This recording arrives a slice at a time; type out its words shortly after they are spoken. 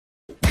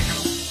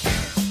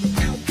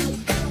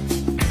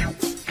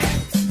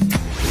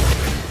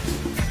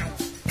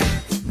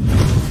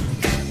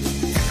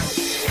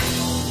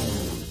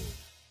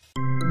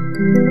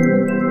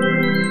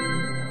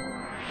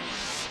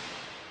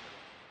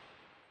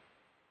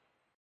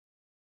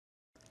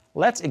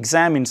Let's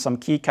examine some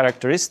key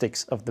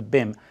characteristics of the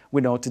BIM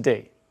we know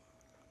today.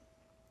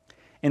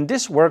 In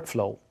this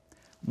workflow,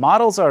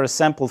 models are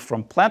assembled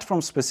from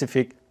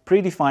platform-specific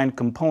predefined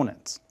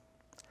components.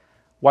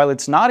 While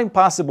it's not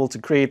impossible to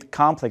create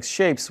complex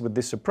shapes with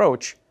this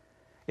approach,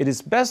 it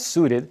is best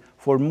suited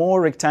for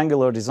more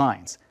rectangular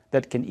designs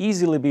that can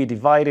easily be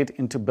divided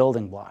into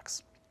building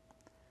blocks.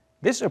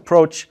 This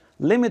approach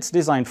limits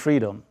design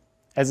freedom,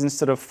 as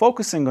instead of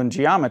focusing on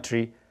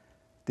geometry,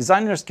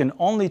 designers can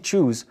only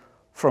choose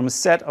from a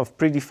set of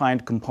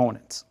predefined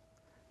components.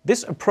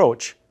 This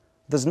approach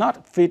does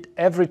not fit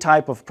every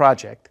type of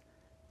project,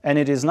 and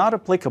it is not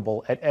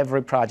applicable at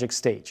every project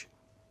stage.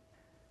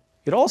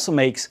 It also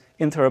makes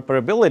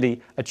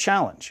interoperability a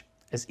challenge,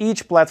 as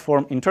each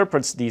platform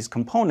interprets these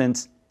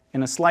components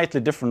in a slightly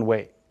different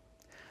way.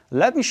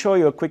 Let me show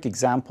you a quick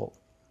example.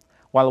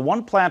 While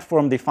one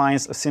platform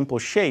defines a simple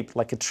shape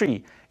like a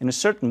tree in a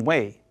certain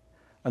way,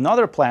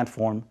 another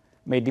platform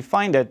may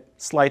define it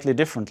slightly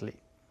differently.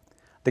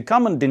 The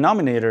common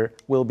denominator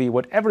will be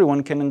what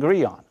everyone can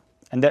agree on,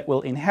 and that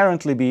will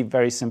inherently be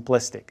very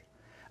simplistic,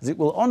 as it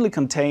will only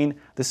contain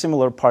the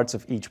similar parts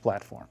of each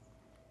platform.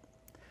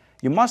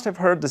 You must have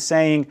heard the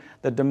saying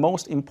that the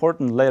most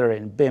important letter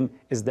in BIM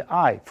is the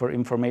I for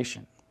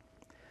information.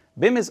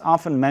 BIM is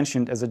often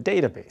mentioned as a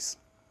database,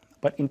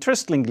 but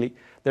interestingly,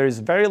 there is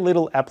very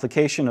little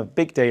application of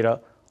big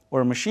data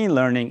or machine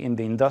learning in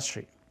the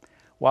industry,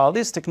 while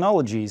these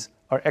technologies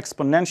are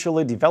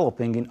exponentially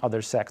developing in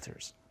other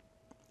sectors.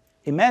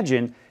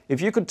 Imagine if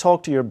you could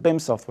talk to your BIM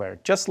software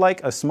just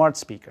like a smart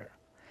speaker.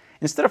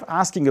 Instead of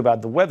asking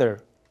about the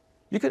weather,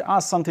 you could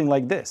ask something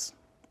like this: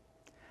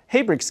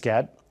 "Hey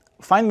BricsCAD,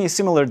 find me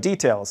similar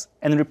details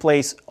and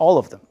replace all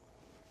of them."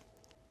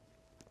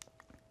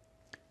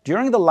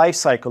 During the life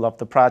cycle of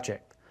the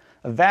project,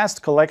 a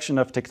vast collection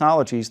of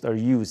technologies are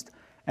used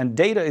and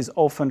data is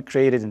often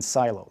created in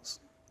silos.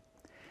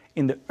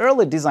 In the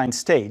early design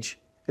stage,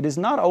 it is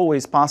not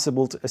always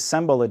possible to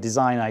assemble a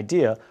design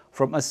idea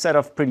from a set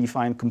of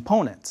predefined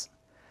components.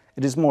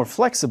 It is more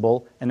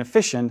flexible and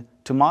efficient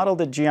to model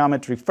the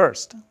geometry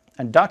first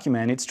and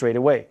document it straight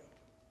away.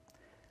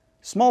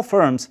 Small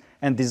firms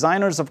and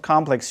designers of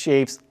complex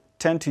shapes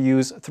tend to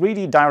use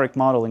 3D direct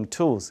modeling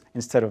tools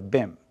instead of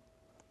BIM.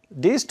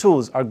 These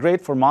tools are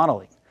great for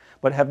modeling,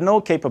 but have no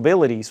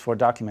capabilities for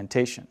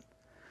documentation.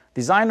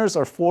 Designers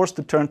are forced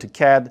to turn to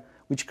CAD,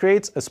 which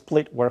creates a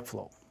split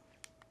workflow.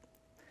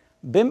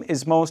 BIM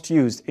is most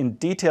used in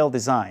detailed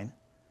design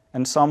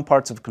and some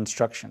parts of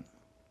construction.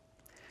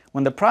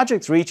 When the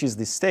project reaches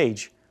this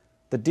stage,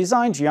 the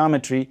design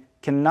geometry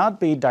cannot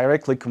be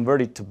directly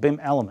converted to BIM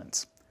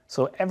elements,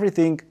 so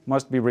everything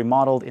must be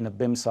remodeled in a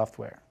BIM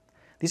software.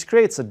 This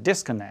creates a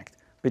disconnect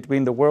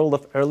between the world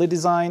of early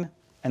design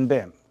and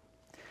BIM.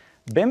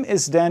 BIM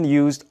is then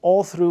used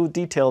all through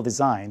detailed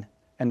design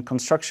and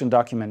construction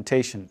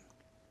documentation.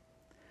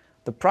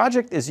 The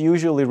project is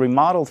usually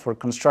remodeled for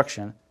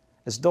construction,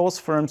 as those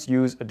firms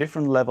use a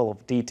different level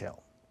of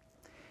detail.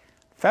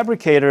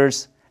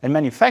 Fabricators and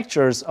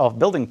manufacturers of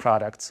building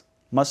products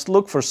must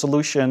look for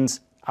solutions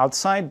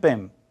outside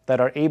BIM that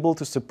are able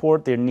to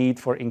support their need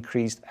for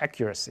increased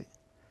accuracy.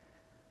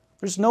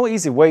 There's no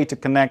easy way to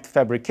connect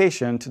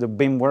fabrication to the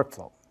BIM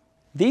workflow.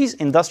 These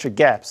industry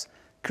gaps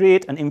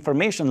create an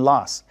information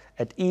loss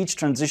at each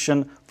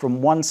transition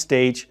from one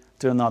stage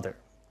to another.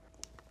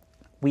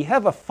 We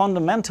have a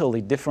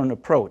fundamentally different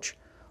approach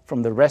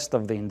from the rest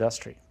of the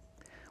industry.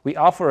 We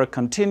offer a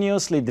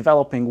continuously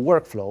developing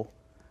workflow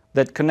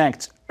that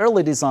connects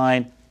early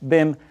design,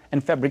 BIM,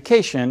 and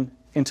fabrication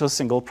into a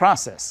single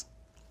process,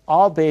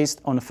 all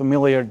based on a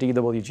familiar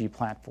DWG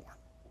platform.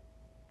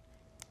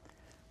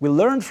 We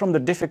learned from the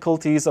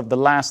difficulties of the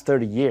last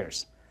 30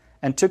 years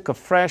and took a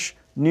fresh,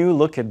 new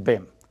look at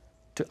BIM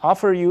to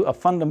offer you a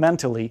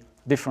fundamentally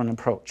different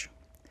approach.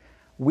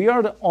 We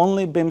are the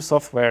only BIM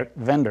software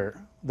vendor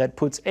that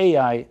puts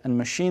AI and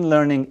machine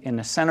learning in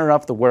the center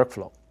of the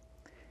workflow.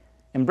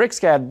 In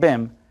BricsCAD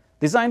BIM,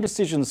 design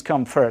decisions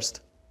come first,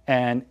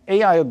 and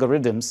AI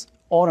algorithms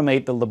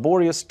automate the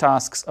laborious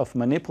tasks of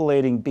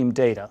manipulating BIM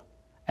data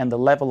and the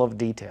level of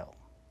detail.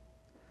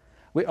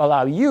 We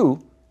allow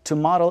you to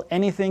model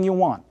anything you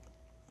want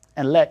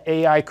and let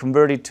AI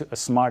convert it to a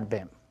smart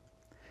BIM.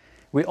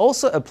 We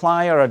also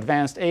apply our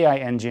advanced AI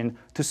engine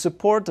to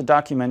support the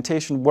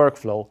documentation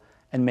workflow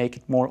and make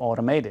it more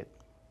automated.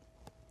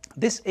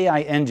 This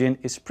AI engine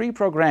is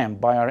pre-programmed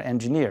by our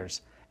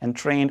engineers and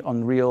trained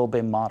on real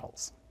BIM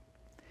models.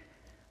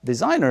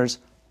 Designers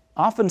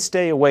often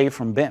stay away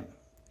from BIM,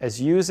 as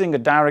using a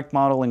direct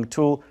modeling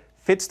tool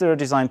fits their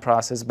design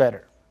process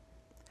better.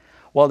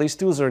 While these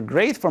tools are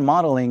great for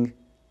modeling,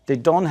 they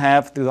don't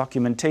have the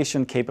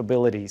documentation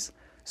capabilities,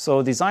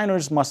 so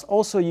designers must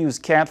also use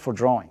CAD for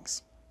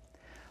drawings.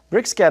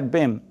 BricsCAD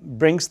BIM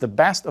brings the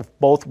best of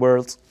both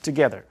worlds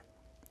together.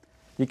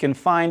 You can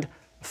find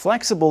a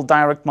flexible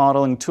direct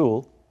modeling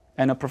tool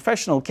and a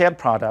professional CAD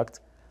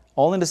product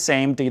all in the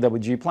same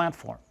DWG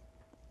platform.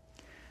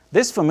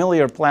 This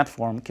familiar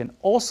platform can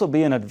also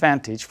be an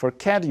advantage for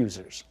CAD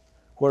users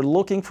who are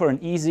looking for an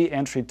easy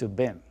entry to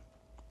BIM.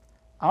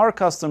 Our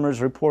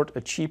customers report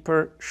a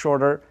cheaper,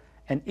 shorter,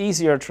 and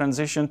easier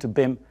transition to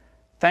BIM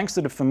thanks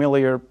to the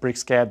familiar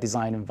BricsCAD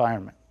design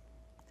environment.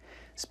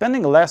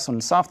 Spending less on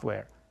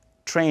software,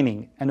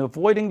 training, and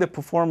avoiding the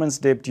performance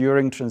dip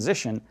during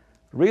transition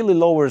really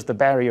lowers the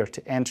barrier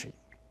to entry.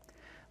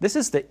 This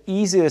is the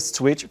easiest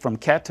switch from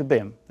CAD to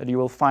BIM that you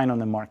will find on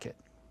the market.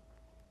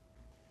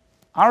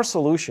 Our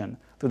solution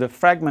to the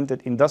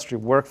fragmented industry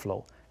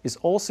workflow is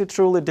also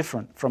truly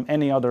different from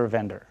any other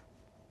vendor.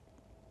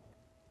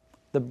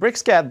 The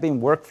BricsCAD BIM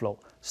workflow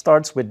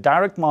starts with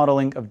direct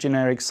modeling of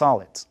generic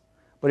solids,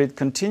 but it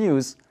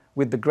continues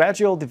with the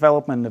gradual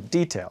development of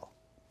detail,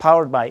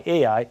 powered by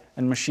AI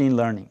and machine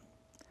learning.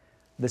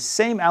 The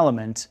same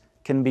element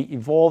can be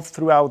evolved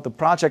throughout the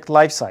project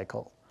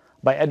lifecycle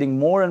by adding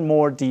more and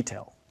more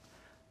detail.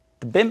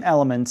 The BIM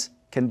elements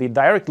can be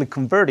directly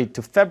converted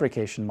to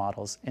fabrication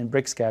models in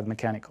BricsCAD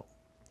Mechanical.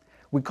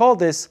 We call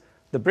this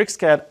the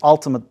BricsCAD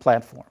Ultimate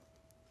Platform,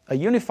 a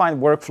unified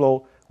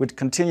workflow with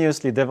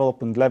continuously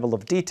developing level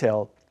of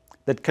detail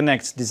that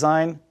connects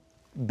design,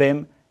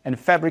 BIM, and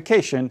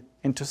fabrication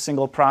into a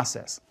single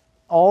process,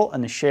 all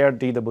on a shared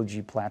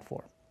DWG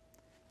platform.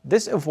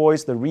 This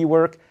avoids the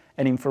rework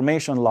and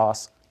information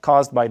loss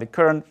caused by the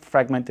current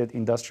fragmented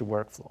industry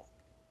workflow.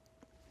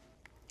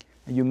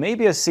 You may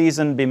be a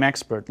seasoned BIM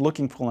expert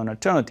looking for an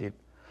alternative,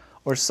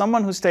 or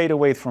someone who stayed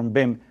away from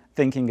BIM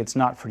thinking it's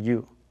not for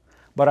you.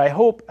 But I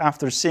hope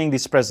after seeing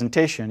this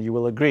presentation you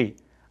will agree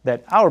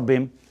that our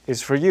BIM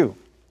is for you.